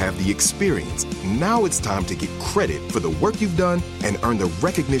 you have the experience. Now it's time to get credit for the work you've done and earn the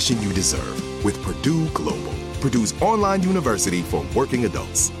recognition you deserve with Purdue Global, Purdue's online university for working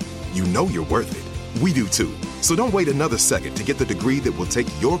adults. You know you're worth it. We do too. So don't wait another second to get the degree that will take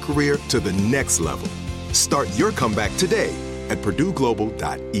your career to the next level. Start your comeback today at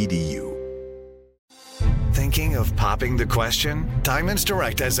purdueglobal.edu. Thinking of popping the question? Diamonds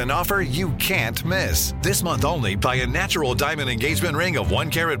Direct has an offer you can't miss. This month only, buy a natural diamond engagement ring of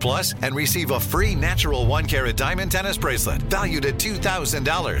 1 carat plus and receive a free natural 1 carat diamond tennis bracelet valued at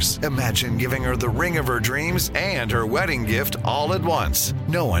 $2,000. Imagine giving her the ring of her dreams and her wedding gift all at once.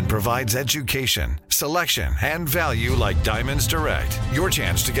 No one provides education, selection, and value like Diamonds Direct. Your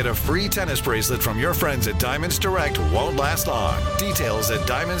chance to get a free tennis bracelet from your friends at Diamonds Direct won't last long. Details at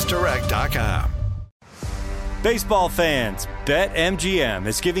diamondsdirect.com. Baseball fans, BetMGM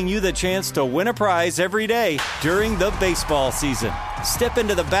is giving you the chance to win a prize every day during the baseball season. Step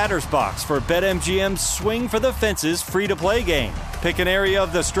into the batter's box for BetMGM's Swing for the Fences free-to-play game. Pick an area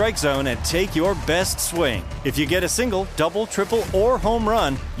of the strike zone and take your best swing. If you get a single, double, triple, or home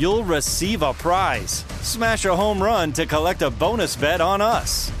run, you'll receive a prize. Smash a home run to collect a bonus bet on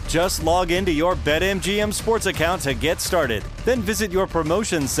us. Just log into your BetMGM sports account to get started. Then visit your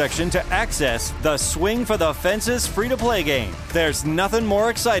promotions section to access the Swing for the Fences free-to-play game. There's nothing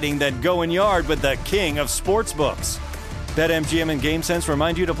more exciting than going yard with the king of sportsbooks. BetMGM and GameSense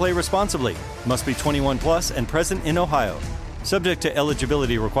remind you to play responsibly. Must be 21 plus and present in Ohio. Subject to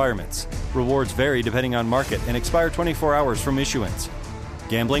eligibility requirements. Rewards vary depending on market and expire 24 hours from issuance.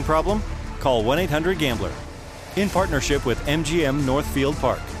 Gambling problem? Call 1-800-GAMBLER. In partnership with MGM Northfield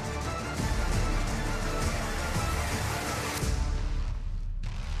Park.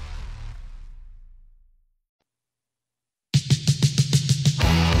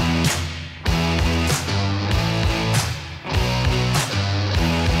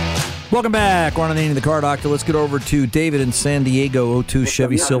 Welcome back. Ron Ananian, the Car Doctor. Let's get over to David in San Diego, 02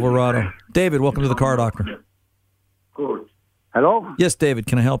 Chevy Silverado. David, welcome to the Car Doctor. Good. Hello? Yes, David.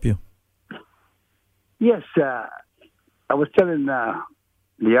 Can I help you? Yes. I was telling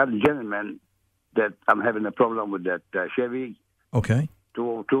the other gentleman that I'm having a problem with that Chevy. Okay.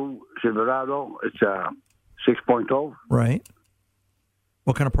 202 Silverado. It's 6.0. Right.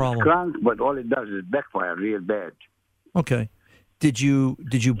 What kind of problem? It's crank, but all it does is backfire real bad. Okay. Did you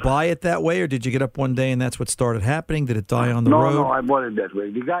buy it that way, or did you get up one day and that's what started happening? Did it die on the road? No, I bought it that way.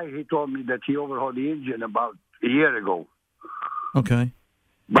 The guy, he told me that he overhauled the engine about a year ago. Okay.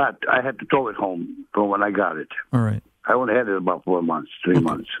 But I had to tow it home from when I got it. All right. I only had it about 4 months, 3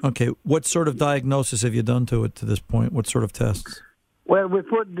 months. Okay. What sort of diagnosis have you done to it to this point? What sort of tests? Well, we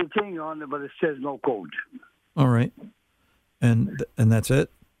put the thing on it, but it says no code. All right. And that's it?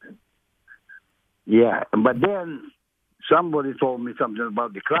 Yeah. But then somebody told me something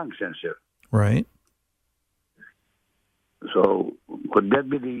about the crank sensor. Right. So could that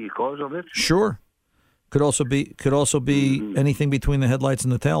be the cause of it? Sure. Could also be anything between the headlights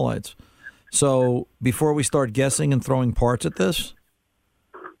and the taillights. So before we start guessing and throwing parts at this,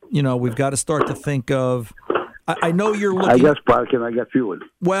 we've got to start to think of. I know you're looking. I got spark and I got fuel.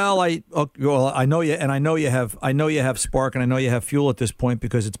 Well, I know you, and I know you have spark, and I know you have fuel at this point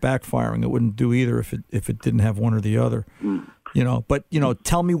because it's backfiring. It wouldn't do either if it didn't have one or the other. But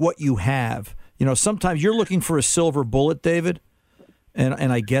tell me what you have. Sometimes you're looking for a silver bullet, David,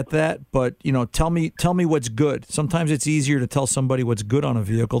 and I get that. But tell me what's good. Sometimes it's easier to tell somebody what's good on a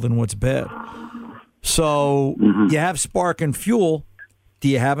vehicle than what's bad. So you have spark and fuel. Do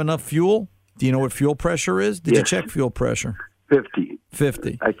you have enough fuel? Do you know what fuel pressure is? Did you check fuel pressure? 50.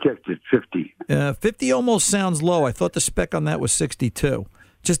 50. I checked it, 50. 50 almost sounds low. I thought the spec on that was 62.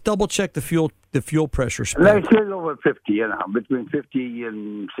 Just double check the fuel pressure spec. Let's say over 50, between 50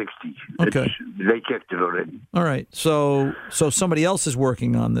 and 60. Okay. They checked it already. All right. So somebody else is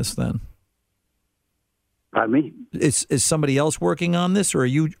working on this then? Pardon me? Is somebody else working on this, or are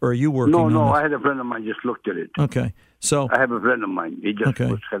you working on No, this? I had a friend of mine just looked at it. Okay. So I have a friend of mine. He just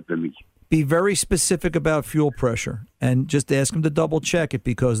was helping me. Be very specific about fuel pressure and just ask him to double check it,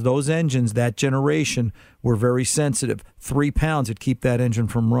 because those engines, that generation, were very sensitive. 3 pounds would keep that engine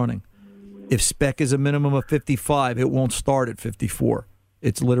from running. If spec is a minimum of 55, it won't start at 54.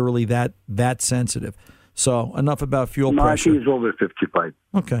 It's literally that sensitive. So enough about fuel pressure. I think it's over 55.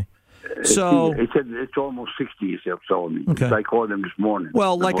 Okay. So he said it's almost 60. He said, told me. Okay. I called him this morning.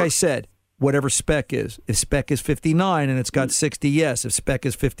 Well, like I said, whatever spec is. If spec is 59 and it's got 60, yes. If spec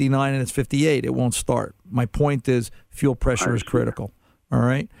is 59 and it's 58, it won't start. My point is fuel pressure is critical. All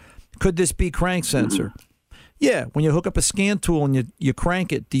right? Could this be crank sensor? Mm-hmm. Yeah. When you hook up a scan tool and you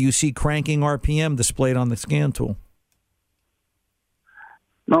crank it, do you see cranking RPM displayed on the scan tool?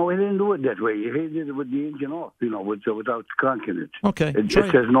 No, he didn't do it that way. He did it with the engine off, without cranking it. Okay. It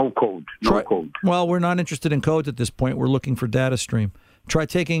just says no code. No code. Well, we're not interested in codes at this point. We're looking for data stream. Try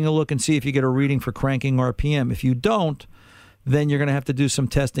taking a look and see if you get a reading for cranking RPM. If you don't, then you're going to have to do some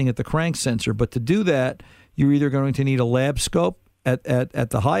testing at the crank sensor. But to do that, you're either going to need a lab scope at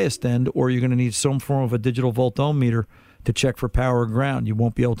the highest end, or you're going to need some form of a digital voltometer to check for power or ground. You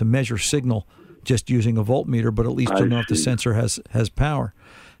won't be able to measure signal just using a voltmeter, but at least you'll know if the sensor has power.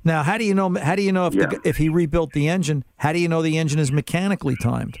 Now, how do you know if he rebuilt the engine? How do you know the engine is mechanically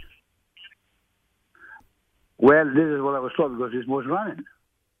timed? Well, this is what I was told, because it was running.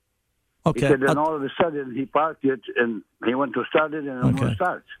 Okay. He said then all of a sudden he parked it and he went to start it and it won't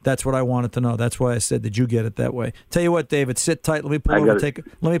start. That's what I wanted to know. That's why I said, did you get it that way? Tell you what, David, sit tight. Let me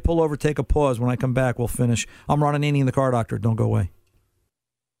pull over, take a pause. When I come back, we'll finish. I'm Ron Ananian, the Car Doctor. Don't go away.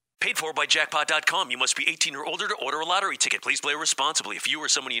 Paid for by Jackpot.com. You must be 18 or older to order a lottery ticket. Please play responsibly. If you or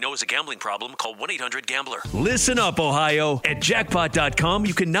someone you know has a gambling problem, call 1-800-GAMBLER. Listen up, Ohio. At Jackpot.com,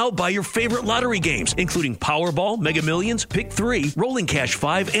 you can now buy your favorite lottery games, including Powerball, Mega Millions, Pick 3, Rolling Cash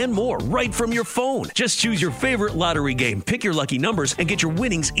 5, and more, right from your phone. Just choose your favorite lottery game, pick your lucky numbers, and get your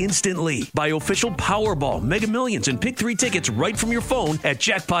winnings instantly. Buy official Powerball, Mega Millions, and Pick 3 tickets right from your phone at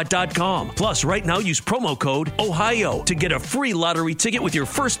Jackpot.com. Plus, right now, use promo code OHIO to get a free lottery ticket with your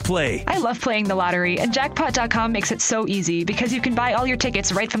first play. I love playing the lottery, and Jackpot.com makes it so easy because you can buy all your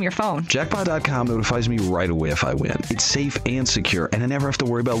tickets right from your phone. Jackpot.com notifies me right away if I win. It's safe and secure, and I never have to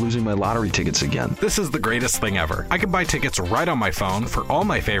worry about losing my lottery tickets again. This is the greatest thing ever. I can buy tickets right on my phone for all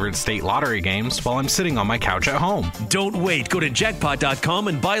my favorite state lottery games while I'm sitting on my couch at home. Don't wait. Go to Jackpot.com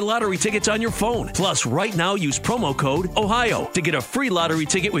and buy lottery tickets on your phone. Plus, right now, use promo code OHIO to get a free lottery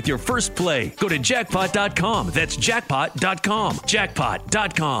ticket with your first play. Go to Jackpot.com. That's Jackpot.com.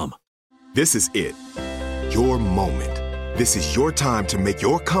 Jackpot.com. This is it. Your moment. This is your time to make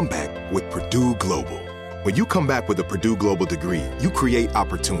your comeback with Purdue Global. When you come back with a Purdue Global degree, you create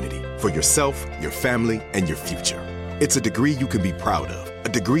opportunity for yourself, your family, and your future. It's a degree you can be proud of, a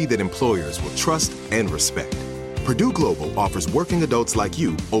degree that employers will trust and respect. Purdue Global offers working adults like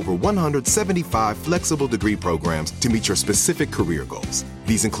you over 175 flexible degree programs to meet your specific career goals.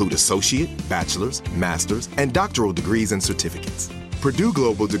 These include associate, bachelor's, master's, and doctoral degrees and certificates. Purdue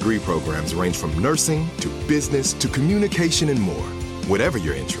Global degree programs range from nursing to business to communication and more. Whatever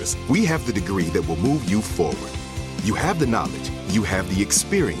your interest, we have the degree that will move you forward. You have the knowledge, you have the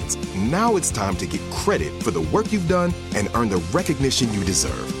experience. Now it's time to get credit for the work you've done and earn the recognition you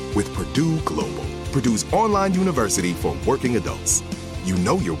deserve with Purdue Global, Purdue's online university for working adults. You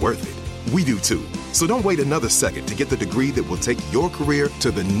know you're worth it. We do too. So don't wait another second to get the degree that will take your career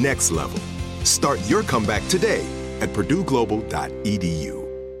to the next level. Start your comeback today at purdueglobal.edu.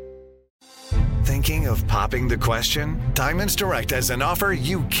 Thinking of popping the question? Diamonds Direct has an offer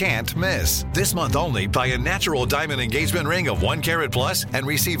you can't miss. This month only, buy a natural diamond engagement ring of 1 carat plus and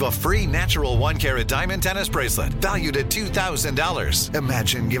receive a free natural 1 carat diamond tennis bracelet valued at $2,000.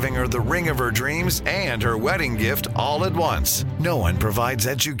 Imagine giving her the ring of her dreams and her wedding gift all at once. No one provides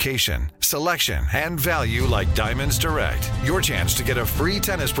education, selection, and value like Diamonds Direct. Your chance to get a free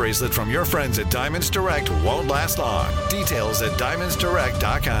tennis bracelet from your friends at Diamonds Direct won't last long. Details at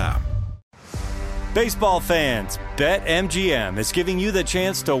diamondsdirect.com. Baseball fans, BetMGM is giving you the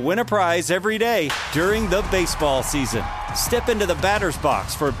chance to win a prize every day during the baseball season. Step into the batter's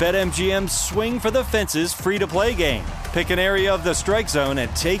box for BetMGM's Swing for the Fences free-to-play game. Pick an area of the strike zone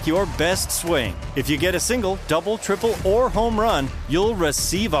and take your best swing. If you get a single, double, triple, or home run, you'll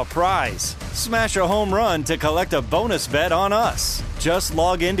receive a prize. Smash a home run to collect a bonus bet on us. Just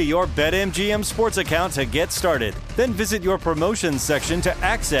log into your BetMGM sports account to get started. Then visit your promotions section to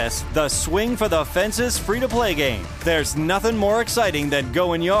access the Swing for the Fences free-to-play game. There's nothing more exciting than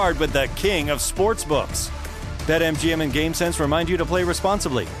going yard with the king of sportsbooks. BetMGM and GameSense remind you to play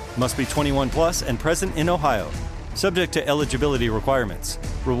responsibly. Must be 21 plus and present in Ohio. Subject to eligibility requirements.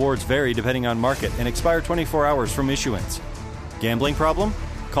 Rewards vary depending on market and expire 24 hours from issuance. Gambling problem?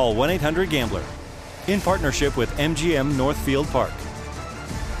 Call 1-800-GAMBLER. In partnership with MGM Northfield Park.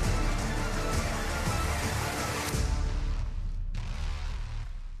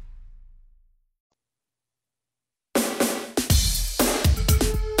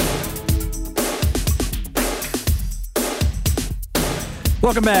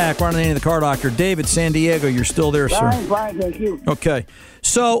 Welcome back. Ron and Annie, the Car Doctor. David, San Diego, you're still there, sir. Fine, thank you. Okay,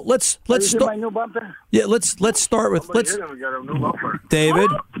 so let's start. My new bumper? Yeah, let's start with David.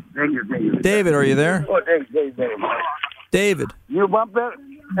 Thank you. David, are you there? Oh, thanks, David. David. New bumper.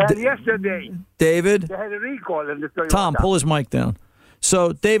 And yesterday, David. they had a recall in the Toyota. Tom, pull his mic down.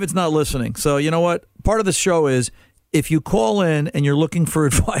 So David's not listening. So you know what? Part of the show is, if you call in and you're looking for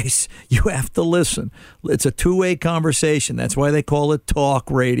advice, you have to listen. It's a two-way conversation. That's why they call it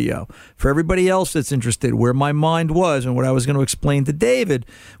talk radio. For everybody else that's interested, where my mind was and what I was going to explain to David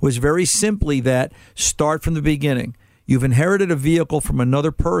was very simply that start from the beginning. You've inherited a vehicle from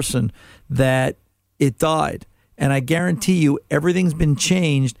another person that it died. And I guarantee you everything's been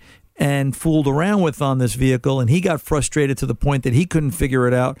changed and fooled around with on this vehicle, and he got frustrated to the point that he couldn't figure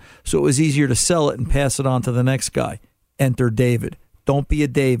it out, so it was easier to sell it and pass it on to the next guy. Enter David. Don't be a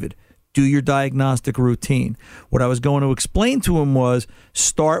David. Do your diagnostic routine. What I was going to explain to him was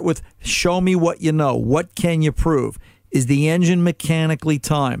start with show me what you know. What can you prove? Is the engine mechanically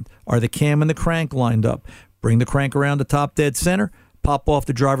timed? Are the cam and the crank lined up? Bring the crank around to top dead center. Pop off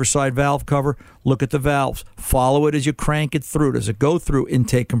the driver's side valve cover, look at the valves, follow it as you crank it through. Does it go through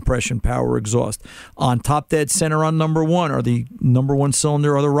intake, compression, power, exhaust? On top dead center on number one, are the number one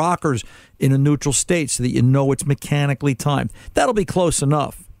cylinder or the rockers in a neutral state so that you know it's mechanically timed? That'll be close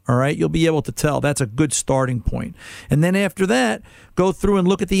enough, all right? You'll be able to tell. That's a good starting point. And then after that, go through and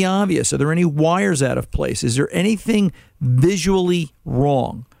look at the obvious. Are there any wires out of place? Is there anything visually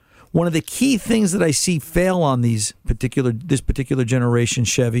wrong? One of the key things that I see fail on this particular generation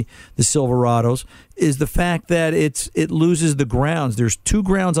Chevy, the Silverados, is the fact that it loses the grounds. There's two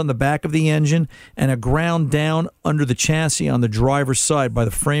grounds on the back of the engine and a ground down under the chassis on the driver's side by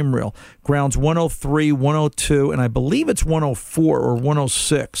the frame rail. Grounds 103, 102, and I believe it's 104 or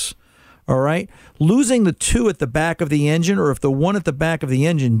 106. All right? Losing the two at the back of the engine, or if the one at the back of the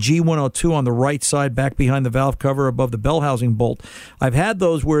engine, G102 on the right side, back behind the valve cover above the bell housing bolt, I've had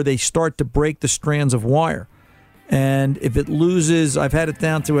those where they start to break the strands of wire. And if it loses, I've had it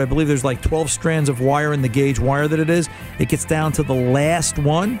down to, I believe there's like 12 strands of wire in the gauge wire that it is. It gets down to the last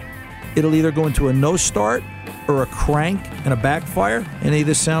one. It'll either go into a no start or a crank and a backfire. Any of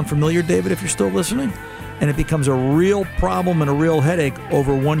this sound familiar, David, if you're still listening? And it becomes a real problem and a real headache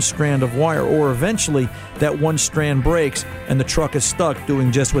over one strand of wire. Or eventually, that one strand breaks and the truck is stuck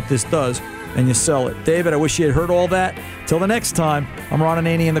doing just what this does, and you sell it. David, I wish you had heard all that. Till the next time, I'm Ron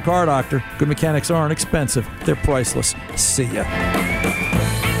Ananian and the Car Doctor. Good mechanics aren't expensive. They're priceless. See ya.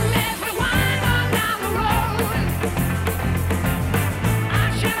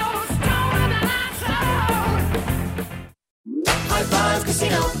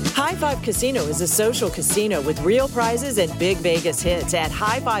 High Five Casino is a social casino with real prizes and big Vegas hits at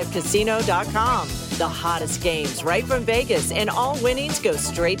highfivecasino.com. The hottest games right from Vegas, and all winnings go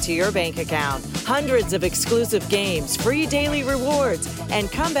straight to your bank account. Hundreds of exclusive games, free daily rewards,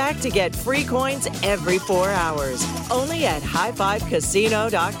 and come back to get free coins every 4 hours. Only at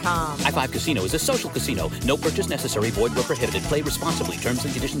highfivecasino.com. High Five Casino is a social casino. No purchase necessary. Void where prohibited. Play responsibly. Terms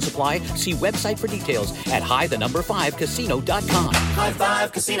and conditions apply. See website for details at high5casino.com. High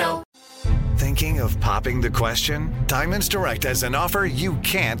Five Casino. Thinking of popping the question? Diamonds Direct has an offer you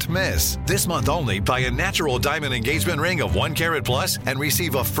can't miss. This month only, buy a natural diamond engagement ring of 1 carat plus and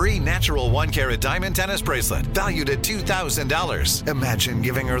receive a free natural 1 carat diamond tennis bracelet valued at $2,000. Imagine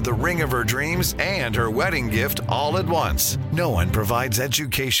giving her the ring of her dreams and her wedding gift all at once. No one provides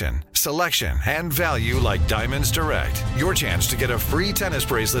education, selection, and value like Diamonds Direct. Your chance to get a free tennis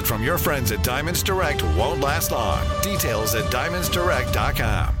bracelet from your friends at Diamonds Direct won't last long. Details at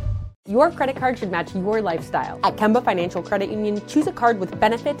diamondsdirect.com. Your credit card should match your lifestyle. At Kemba Financial Credit Union, choose a card with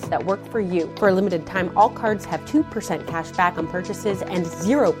benefits that work for you. For a limited time, all cards have 2% cash back on purchases and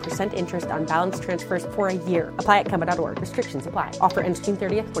 0% interest on balance transfers for a year. Apply at Kemba.org. Restrictions apply. Offer ends June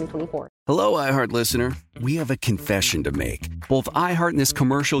 30th, 2024. Hello, iHeart listener. We have a confession to make. Both iHeart and this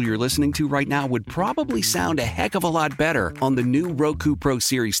commercial you're listening to right now would probably sound a heck of a lot better on the new Roku Pro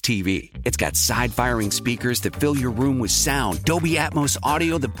Series TV. It's got side-firing speakers that fill your room with sound, Dolby Atmos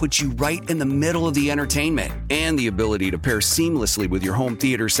audio that puts you right in the middle of the entertainment, and the ability to pair seamlessly with your home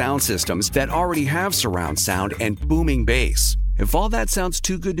theater sound systems that already have surround sound and booming bass. If all that sounds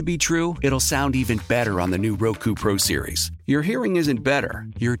too good to be true, it'll sound even better on the new Roku Pro Series. Your hearing isn't better,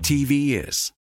 your TV is.